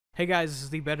Hey guys, this is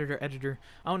the Bedditor Editor.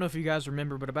 I don't know if you guys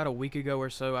remember, but about a week ago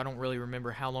or so, I don't really remember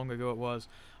how long ago it was,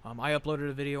 I uploaded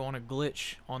a video on a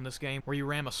glitch on this game where you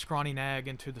ram a scrawny nag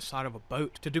into the side of a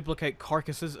boat to duplicate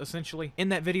carcasses, essentially. In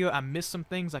that video, I missed some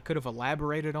things I could have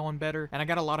elaborated on better, and I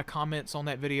got a lot of comments on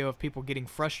that video of people getting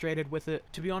frustrated with it.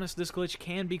 To be honest, this glitch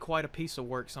can be quite a piece of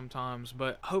work sometimes,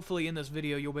 but hopefully in this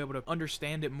video you'll be able to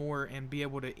understand it more and be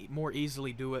able to more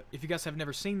easily do it. If you guys have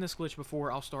never seen this glitch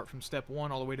before, I'll start from step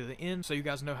 1 all the way to the end so you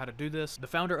guys know how to do this. The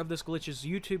founder of this glitch's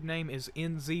YouTube name is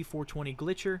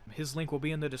NZ420Glitcher. His link will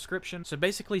be in the description. So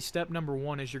basically step number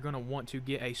 1 is you're going to want to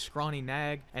get a scrawny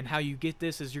nag, and how you get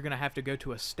this is you're going to have to go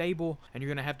to a stable and you're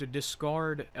going to have to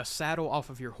discard a saddle off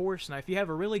of your horse. Now if you have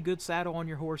a really good saddle on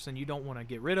your horse and you don't want to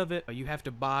get rid of it, you have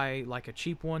to buy like a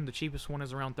cheap one. The cheapest one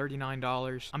is around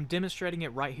 $39. I'm demonstrating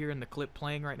it right here in the clip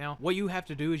playing right now. What you have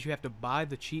to do is you have to buy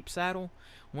the cheap saddle.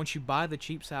 Once you buy the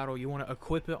cheap saddle, you want to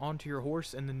equip it onto your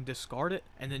horse and then discard it,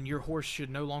 and then your horse should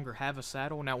no longer have a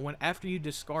saddle. Now after you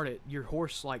discard it, your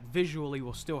horse like visually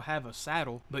will still have a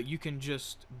saddle, but you can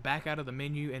just back out of the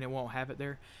menu and it won't have it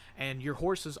there. And your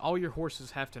horses, all your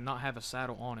horses have to not have a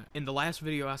saddle on it. In the last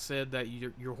video I said that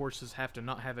your horses have to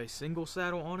not have a single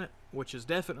saddle on it, which is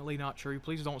definitely not true.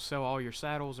 Please don't sell all your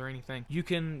saddles or anything. You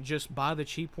can just buy the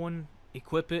cheap one,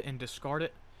 equip it, and discard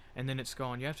it, and then it's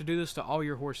gone. You have to do this to all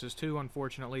your horses too,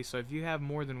 unfortunately, so if you have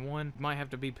more than one, you might have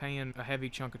to be paying a heavy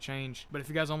chunk of change, but if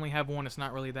you guys only have one, it's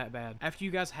not really that bad. After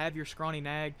you guys have your scrawny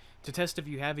nag, to test if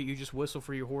you have it, you just whistle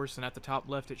for your horse, and at the top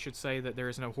left it should say that there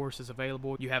is no horses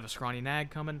available. You have a scrawny nag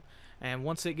coming, and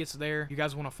once it gets there, you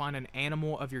guys want to find an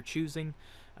animal of your choosing.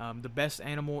 The best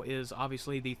animal is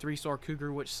obviously the 3-star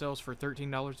cougar, which sells for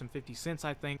 $13.50,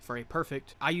 I think, for a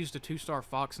perfect. I used a 2-star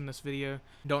fox in this video.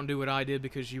 Don't do what I did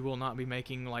because you will not be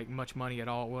making like much money at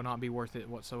all. It will not be worth it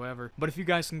whatsoever. But if you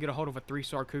guys can get a hold of a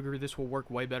 3-star cougar, this will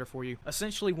work way better for you.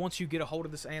 Essentially, once you get a hold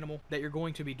of this animal that you're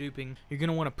going to be duping, you're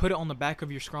going to want to put it on the back of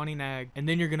your scrawny nag, and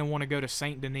then you're going to want to go to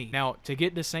Saint Denis. Now, to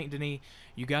get to Saint Denis,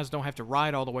 you guys don't have to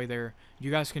ride all the way there. You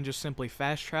guys can just simply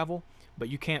fast travel. But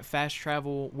you can't fast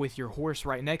travel with your horse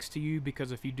right next to you,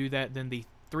 because if you do that, then the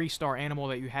 3-star animal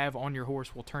that you have on your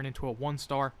horse will turn into a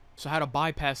 1-star. So how to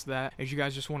bypass that is you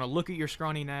guys just want to look at your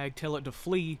scrawny nag, tell it to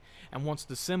flee, and once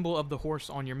the symbol of the horse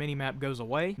on your minimap goes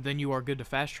away, then you are good to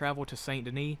fast travel to Saint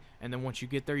Denis, and then once you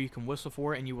get there you can whistle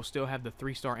for it and you will still have the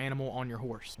 3-star animal on your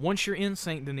horse. Once you're in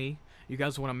Saint Denis, you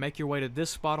guys want to make your way to this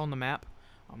spot on the map.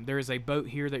 There is a boat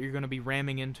here that you're going to be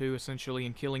ramming into essentially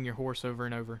and killing your horse over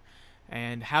and over.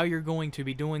 And how you're going to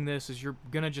be doing this is you're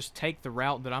going to just take the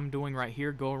route that I'm doing right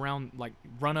here, go around, like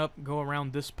run up, go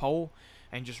around this pole,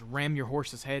 and just ram your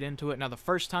horse's head into it. Now the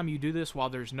first time you do this while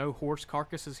there's no horse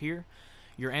carcasses here,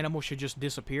 your animal should just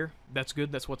disappear. That's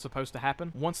good, that's what's supposed to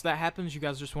happen. Once that happens, you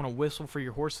guys just want to whistle for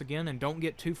your horse again, and don't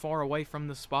get too far away from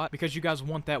this spot because you guys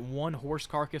want that one horse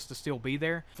carcass to still be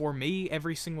there. For me,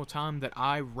 every single time that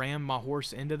I ram my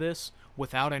horse into this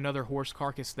without another horse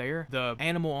carcass there, the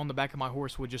animal on the back of my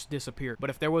horse would just disappear. But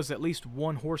if there was at least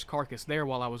one horse carcass there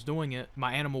while I was doing it,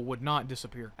 my animal would not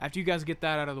disappear. After you guys get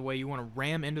that out of the way, you want to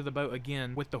ram into the boat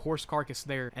again with the horse carcass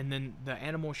there, and then the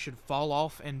animal should fall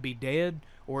off and be dead,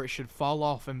 or it should fall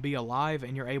off and be alive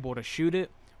and you're able to shoot it,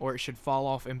 or it should fall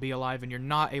off and be alive and you're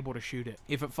not able to shoot it.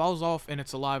 If it falls off and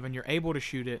it's alive and you're able to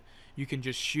shoot it, you can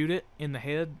just shoot it in the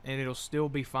head and it'll still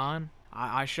be fine.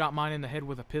 I shot mine in the head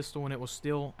with a pistol and it was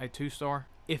still a 2-star.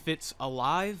 If it's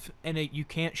alive and you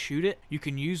can't shoot it, you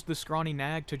can use the scrawny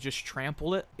nag to just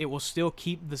trample it. It will still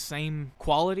keep the same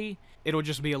quality. It'll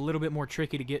just be a little bit more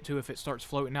tricky to get to if it starts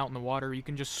floating out in the water. You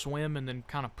can just swim and then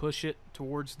kind of push it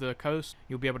towards the coast.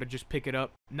 You'll be able to just pick it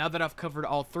up. Now that I've covered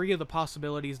all 3 of the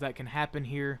possibilities that can happen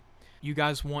here, you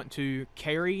guys want to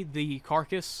carry the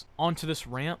carcass onto this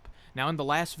ramp. Now in the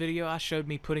last video I showed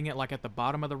me putting it like at the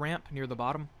bottom of the ramp, near the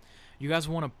bottom. You guys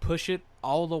want to push it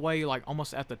all the way like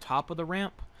almost at the top of the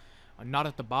ramp, not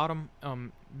at the bottom,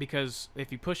 because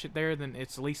if you push it there, then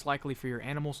it's least likely for your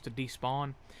animals to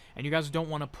despawn. And you guys don't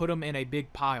want to put them in a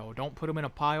big pile. Don't put them in a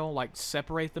pile, like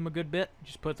separate them a good bit.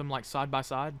 Just put them like side by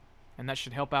side, and that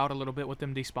should help out a little bit with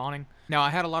them despawning. Now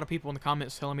I had a lot of people in the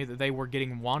comments telling me that they were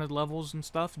getting wanted levels and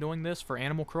stuff doing this for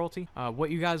animal cruelty. What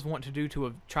you guys want to do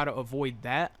to try to avoid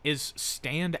that is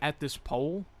stand at this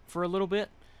pole for a little bit,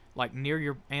 like near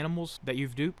your animals that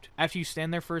you've duped. After you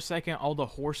stand there for a second, all the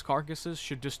horse carcasses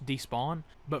should just despawn.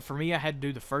 But for me, I had to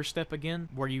do the first step again,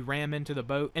 where you ram into the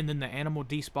boat and then the animal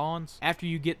despawns. After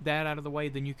you get that out of the way,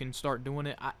 then you can start doing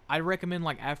it. I recommend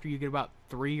like after you get about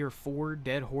 3 or 4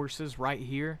 dead horses right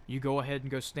here, you go ahead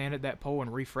and go stand at that pole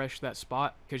and refresh that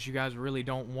spot, because you guys really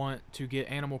don't want to get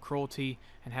animal cruelty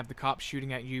and have the cops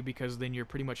shooting at you, because then you're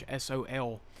pretty much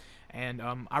SOL. And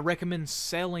I recommend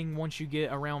selling once you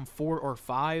get around 4 or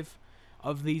 5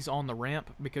 of these on the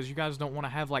ramp, because you guys don't want to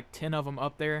have like 10 of them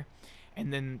up there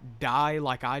and then die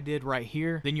like I did right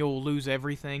here. Then you'll lose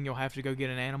everything. You'll have to go get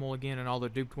an animal again, and all the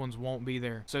duped ones won't be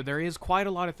there. So there is quite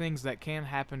a lot of things that can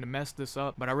happen to mess this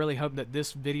up, but I really hope that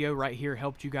this video right here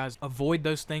helped you guys avoid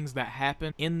those things that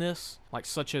happen in this, like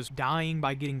such as dying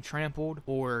by getting trampled,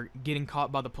 or getting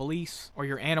caught by the police, or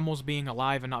your animals being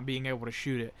alive and not being able to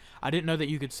shoot it. I didn't know that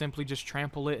you could simply just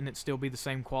trample it and it still be the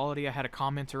same quality. I had a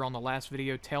commenter on the last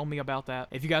video tell me about that.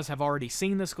 If you guys have already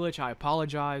seen this glitch, I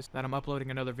apologize that I'm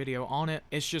uploading another video on it.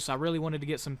 It's just I really wanted to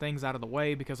get some things out of the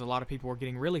way because a lot of people were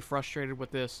getting really frustrated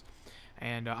with this,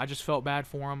 and I just felt bad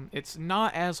for them. It's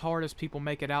not as hard as people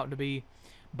make it out to be,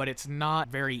 but it's not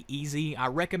very easy. I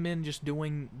recommend just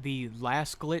doing the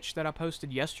last glitch that I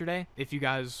posted yesterday if you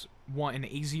guys want an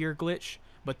easier glitch.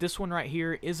 But this one right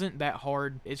here isn't that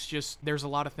hard. It's just there's a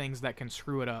lot of things that can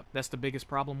screw it up. That's the biggest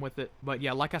problem with it. But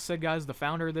yeah, like I said, guys, the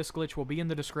founder of this glitch will be in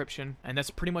the description. And that's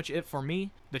pretty much it for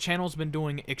me. The channel's been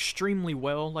doing extremely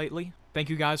well lately. Thank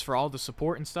you guys for all the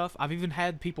support and stuff. I've even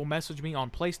had people message me on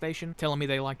PlayStation telling me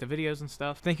they like the videos and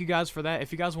stuff. Thank you guys for that.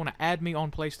 If you guys want to add me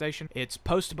on PlayStation, it's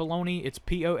Postbologna. It's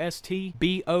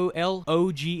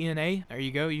POSTBOLOGNA. There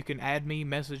you go. You can add me,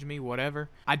 message me, whatever.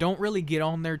 I don't really get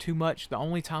on there too much. The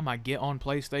only time I get on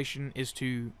PlayStation is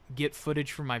to get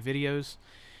footage from my videos.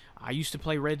 I used to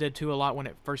play Red Dead 2 a lot when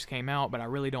it first came out, but I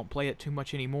really don't play it too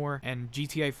much anymore. And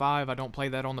GTA 5, I don't play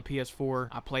that on the PS4.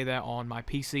 I play that on my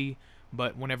PC.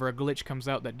 But whenever a glitch comes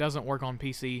out that doesn't work on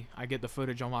PC, I get the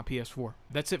footage on my PS4.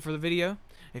 That's it for the video.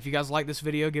 If you guys like this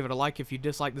video, give it a like. If you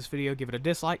dislike this video, give it a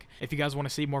dislike. If you guys want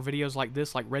to see more videos like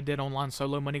this, like Red Dead Online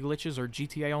solo money glitches or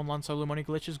GTA Online solo money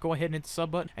glitches, go ahead and hit the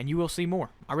sub button and you will see more.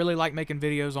 I really like making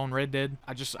videos on Red Dead.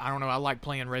 I don't know, I like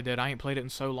playing Red Dead. I ain't played it in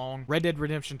so long. Red Dead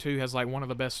Redemption 2 has like one of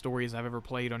the best stories I've ever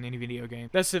played on any video game.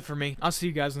 That's it for me. I'll see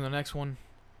you guys in the next one.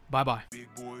 Bye-bye. Big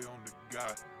boy on the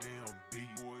goddamn beat.